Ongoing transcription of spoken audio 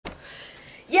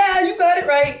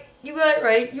right. You got it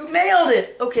right. You nailed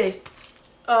it. Okay.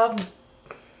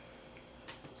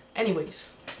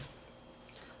 Anyways.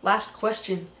 Last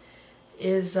question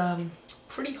is,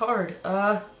 pretty hard.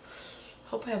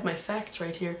 Hope I have my facts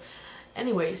right here.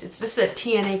 Anyways, this is a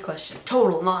TNA question.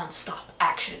 Total non-stop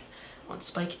action on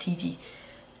Spike TV.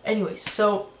 Anyways,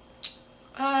 so,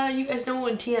 you guys know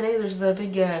in TNA there's the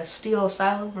big, Steel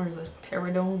Asylum, or the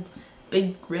Terror Dome.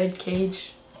 Big red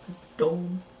cage.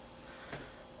 Dome.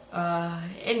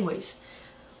 Anyways,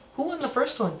 who won the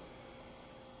first one?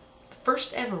 The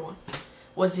first ever one.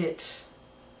 Was it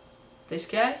this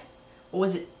guy? Or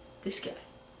was it this guy?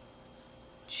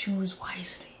 Choose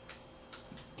wisely.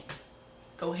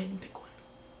 Go ahead and pick one.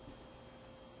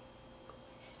 Go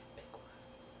ahead and pick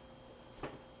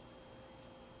one.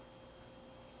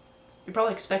 You're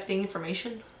probably expecting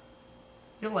information.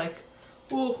 You're like,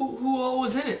 well, who all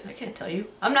was in it? I can't tell you.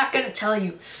 I'm not gonna tell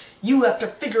you. You have to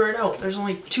figure it out. There's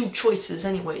only 2 choices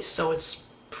anyways, so it's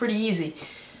pretty easy.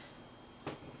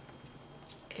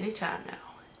 Anytime now.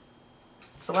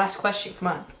 It's the last question, come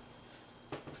on.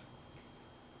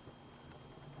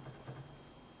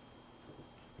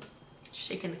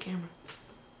 Shaking the camera.